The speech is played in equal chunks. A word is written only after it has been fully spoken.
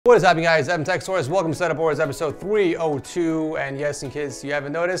What is happening, guys? I'm TechSource. Welcome to Setup Wars episode 302. And yes, in case you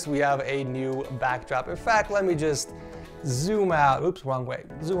haven't noticed, we have a new backdrop. In fact, let me just zoom out. Oops, wrong way.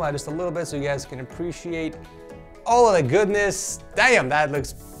 Zoom out just a little bit so you guys can appreciate all of the goodness. Damn, that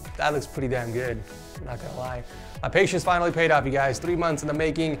looks pretty damn good. I'm not gonna lie. My patience finally paid off, you guys. 3 months in the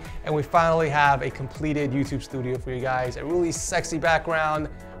making, and we finally have a completed YouTube studio for you guys. A really sexy background,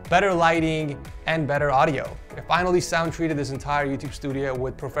 better lighting, and better audio. I finally sound treated this entire YouTube studio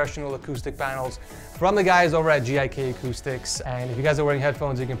with professional acoustic panels from the guys over at GIK Acoustics. And if you guys are wearing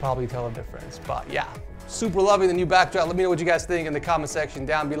headphones, you can probably tell the difference. But yeah, super loving the new backdrop. Let me know what you guys think in the comment section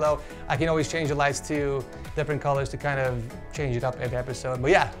down below. I can always change the lights to different colors to kind of change it up every episode.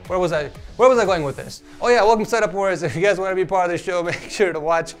 But yeah, where was I going with this? Oh yeah, welcome to Setup Wars. If you guys want to be part of the show, make sure to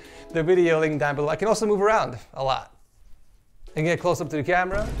watch the video link down below. I can also move around a lot and get close up to the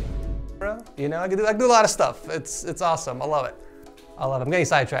camera. You know, I can do a lot of stuff. It's awesome. I love it. I love it. I'm getting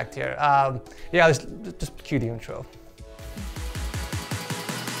sidetracked here. Yeah, just cue the intro.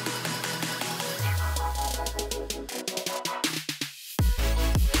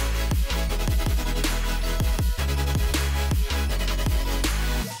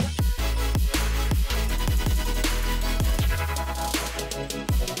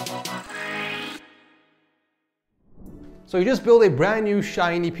 So you just build a brand new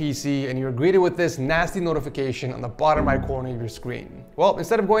shiny PC and you're greeted with this nasty notification on the bottom right corner of your screen. Well,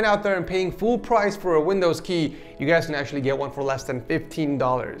 instead of going out there and paying full price for a Windows key, you guys can actually get one for less than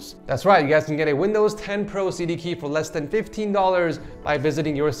 $15. That's right, you guys can get a Windows 10 Pro CD key for less than $15 by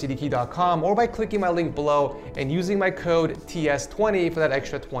visiting yourcdkey.com or by clicking my link below and using my code TS20 for that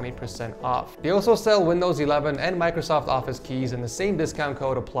extra 20% off. They also sell Windows 11 and Microsoft Office keys and the same discount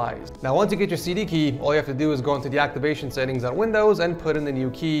code applies. Now, once you get your CD key, all you have to do is go into the activation settings on Windows and put in the new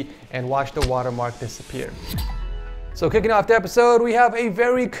key and watch the watermark disappear. So kicking off the episode, we have a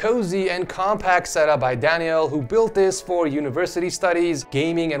very cozy and compact setup by Daniel, who built this for university studies,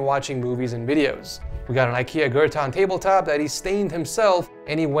 gaming, and watching movies and videos. We got an IKEA Gurton tabletop that he stained himself,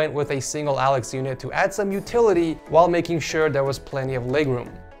 and he went with a single Alex unit to add some utility while making sure there was plenty of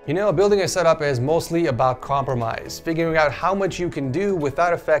legroom. You know, building a setup is mostly about compromise, figuring out how much you can do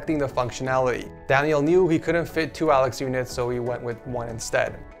without affecting the functionality. Daniel knew he couldn't fit 2 Alex units, so he went with 1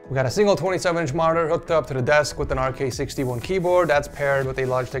 instead. We got a single 27-inch monitor hooked up to the desk with an RK61 keyboard that's paired with a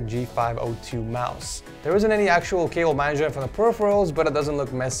Logitech G502 mouse. There isn't any actual cable management from the peripherals, but it doesn't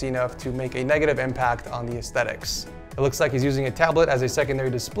look messy enough to make a negative impact on the aesthetics. It looks like he's using a tablet as a secondary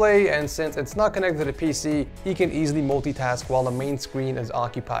display, and since it's not connected to the PC, he can easily multitask while the main screen is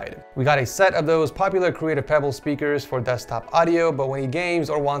occupied. We got a set of those popular Creative Pebble speakers for desktop audio, but when he games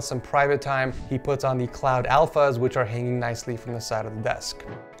or wants some private time, he puts on the Cloud Alphas, which are hanging nicely from the side of the desk.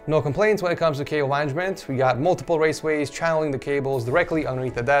 No complaints when it comes to cable management. We got multiple raceways channeling the cables directly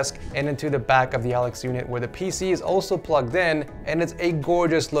underneath the desk and into the back of the Alex unit, where the PC is also plugged in, and it's a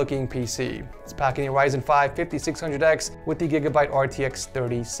gorgeous looking PC. It's packing a Ryzen 5 5600X with the Gigabyte RTX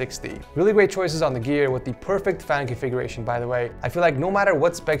 3060. Really great choices on the gear with the perfect fan configuration, by the way. I feel like no matter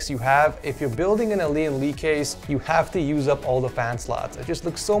what specs you have, if you're building an Alien Lee case, you have to use up all the fan slots. It just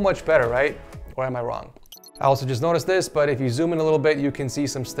looks so much better, right? Or am I wrong? I also just noticed this, but if you zoom in a little bit, you can see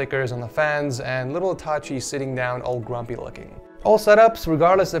some stickers on the fans and little Itachi sitting down all grumpy looking. All setups,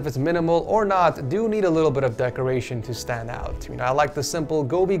 regardless if it's minimal or not, do need a little bit of decoration to stand out. You know, I like the simple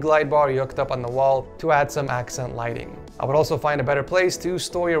Gobi glide bar you hooked up on the wall to add some accent lighting. I would also find a better place to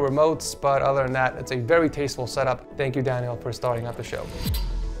store your remotes, but other than that, it's a very tasteful setup. Thank you, Daniel, for starting out the show.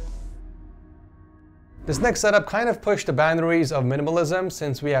 This next setup kind of pushed the boundaries of minimalism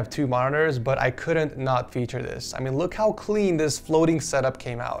since we have 2 monitors, but I couldn't not feature this. I mean, look how clean this floating setup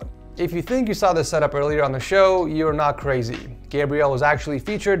came out. If you think you saw this setup earlier on the show, you're not crazy. Gabriel was actually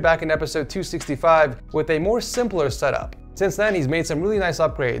featured back in episode 265 with a more simpler setup. Since then, he's made some really nice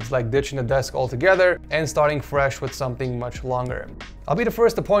upgrades, like ditching the desk altogether and starting fresh with something much longer. I'll be the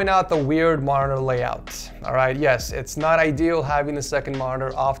first to point out the weird monitor layout. Alright, yes, it's not ideal having the second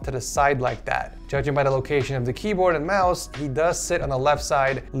monitor off to the side like that. Judging by the location of the keyboard and mouse, he does sit on the left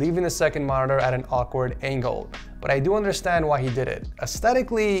side, leaving the second monitor at an awkward angle. But I do understand why he did it.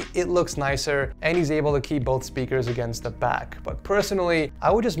 Aesthetically, it looks nicer, and he's able to keep both speakers against the back. But personally,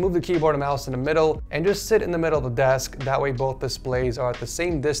 I would just move the keyboard and mouse in the middle and just sit in the middle of the desk. That way both displays are at the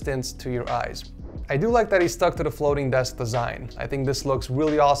same distance to your eyes. I do like that he stuck to the floating desk design. I think this looks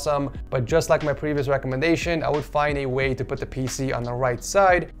really awesome, but just like my previous recommendation, I would find a way to put the PC on the right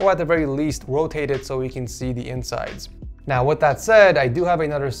side, or at the very least rotate it so we can see the insides. Now, with that said, I do have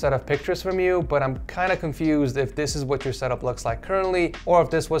another set of pictures from you, but I'm kind of confused if this is what your setup looks like currently, or if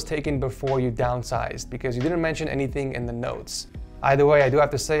this was taken before you downsized, because you didn't mention anything in the notes. Either way, I do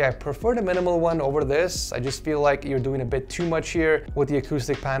have to say I prefer the minimal one over this. I just feel like you're doing a bit too much here with the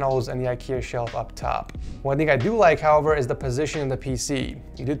acoustic panels and the IKEA shelf up top. One thing I do like, however, is the position of the PC.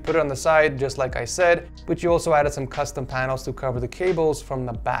 You did put it on the side, just like I said, but you also added some custom panels to cover the cables from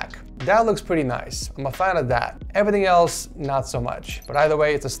the back. That looks pretty nice. I'm a fan of that. Everything else, not so much. But either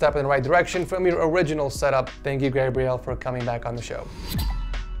way, it's a step in the right direction from your original setup. Thank you, Gabriel, for coming back on the show.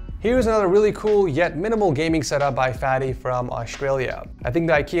 Here's another really cool yet minimal gaming setup by Fadi from Australia. I think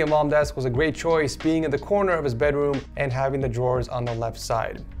the IKEA mom desk was a great choice, being in the corner of his bedroom and having the drawers on the left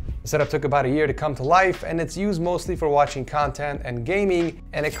side. The setup took about a year to come to life, and it's used mostly for watching content and gaming,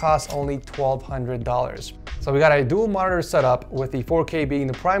 and it costs only $1,200. So we got a dual monitor setup with the 4K being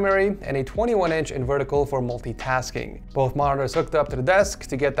the primary and a 21-inch in vertical for multitasking. Both monitors hooked up to the desk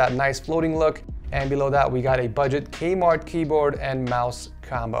to get that nice floating look, and below that we got a budget Kmart keyboard and mouse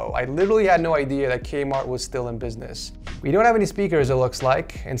combo. I literally had no idea that Kmart was still in business. We don't have any speakers, it looks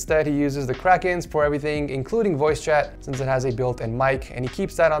like. Instead, he uses the Krakens for everything, including voice chat, since it has a built-in mic, and he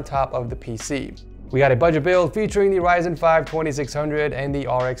keeps that on top of the PC. We got a budget build featuring the Ryzen 5 2600 and the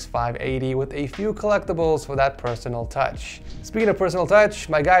RX 580 with a few collectibles for that personal touch. Speaking of personal touch,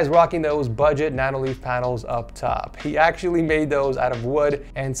 my guy's rocking those budget nanoleaf panels up top. He actually made those out of wood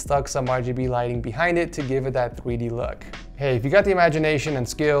and stuck some RGB lighting behind it to give it that 3D look. Hey, if you got the imagination and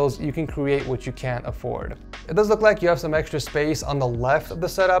skills, you can create what you can't afford. It does look like you have some extra space on the left of the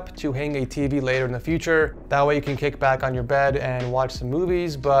setup to hang a TV later in the future. That way you can kick back on your bed and watch some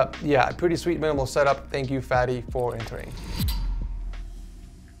movies, but yeah, pretty sweet minimal setup. Thank you, Fadi, for entering.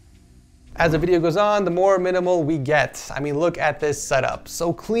 As the video goes on, the more minimal we get. I mean, look at this setup.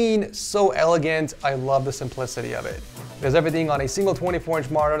 So clean, so elegant. I love the simplicity of it. There's everything on a single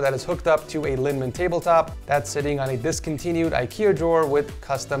 24-inch monitor that is hooked up to a Linman tabletop that's sitting on a discontinued IKEA drawer with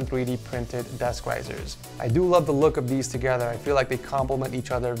custom 3D printed desk risers. I do love the look of these together. I feel like they complement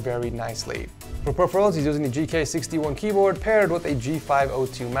each other very nicely. For peripherals, he's using the GK61 keyboard paired with a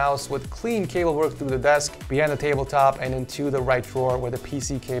G502 mouse with clean cable work through the desk, behind the tabletop, and into the right drawer where the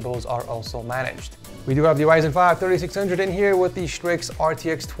PC cables are also managed. We do have the Ryzen 5 3600 in here with the Strix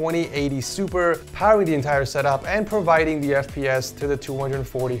RTX 2080 Super powering the entire setup and providing the FPS to the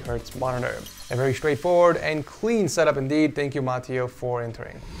 240Hz monitor. A very straightforward and clean setup indeed. Thank you, Mateo, for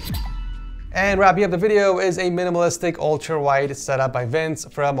entering. And wrapping up the video is a minimalistic ultra-wide setup by Vince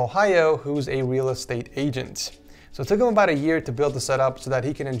from Ohio, who's a real estate agent. So it took him about a year to build the setup so that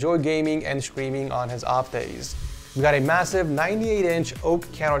he can enjoy gaming and streaming on his off days. We got a massive 98-inch oak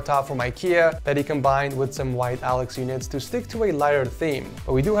countertop from IKEA that he combined with some white Alex units to stick to a lighter theme,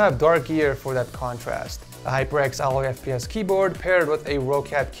 but we do have dark gear for that contrast. The HyperX Alloy FPS keyboard paired with a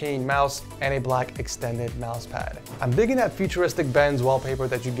Roccat Cane mouse and a black extended mouse pad. I'm digging that futuristic Benz wallpaper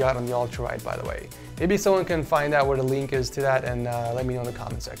that you got on the Ultraride, by the way. Maybe someone can find out where the link is to that and let me know in the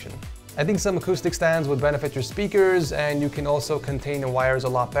comment section. I think some acoustic stands would benefit your speakers, and you can also contain the wires a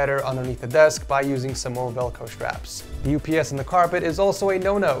lot better underneath the desk by using some more Velcro straps. The UPS in the carpet is also a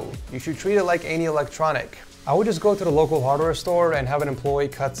no-no. You should treat it like any electronic. I would just go to the local hardware store and have an employee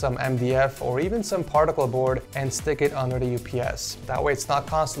cut some MDF or even some particle board and stick it under the UPS. That way it's not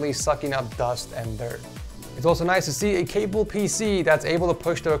constantly sucking up dust and dirt. It's also nice to see a capable PC that's able to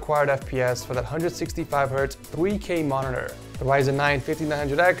push the required FPS for that 165Hz 3K monitor. The Ryzen 9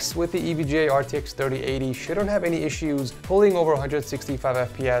 5900X with the EVGA RTX 3080 shouldn't have any issues pulling over 165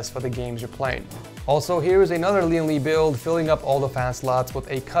 FPS for the games you're playing. Also, here is another Lean Lee build filling up all the fan slots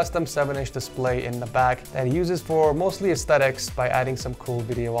with a custom 7-inch display in the back that he uses for mostly aesthetics by adding some cool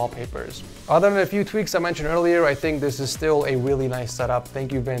video wallpapers. Other than a few tweaks I mentioned earlier, I think this is still a really nice setup.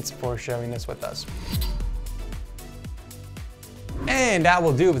 Thank you, Vince, for sharing this with us. And that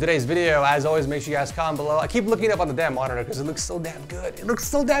will do it for today's video. As always, make sure you guys comment below. I keep looking up on the damn monitor because it looks so damn good. It looks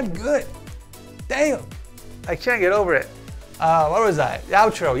so damn good. Damn. I can't get over it. What was that? The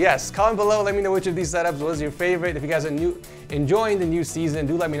outro, yes. Comment below, let me know which of these setups was your favorite. If you guys are enjoying the new season,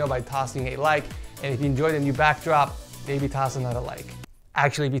 do let me know by tossing a like. And if you enjoyed the new backdrop, maybe toss another like.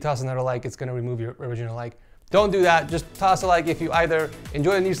 Actually, if you toss another like, it's gonna remove your original like. Don't do that, just toss a like if you either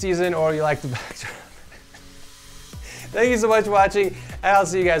enjoy the new season or you like the backdrop. Thank you so much for watching, and I'll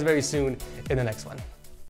see you guys very soon in the next one.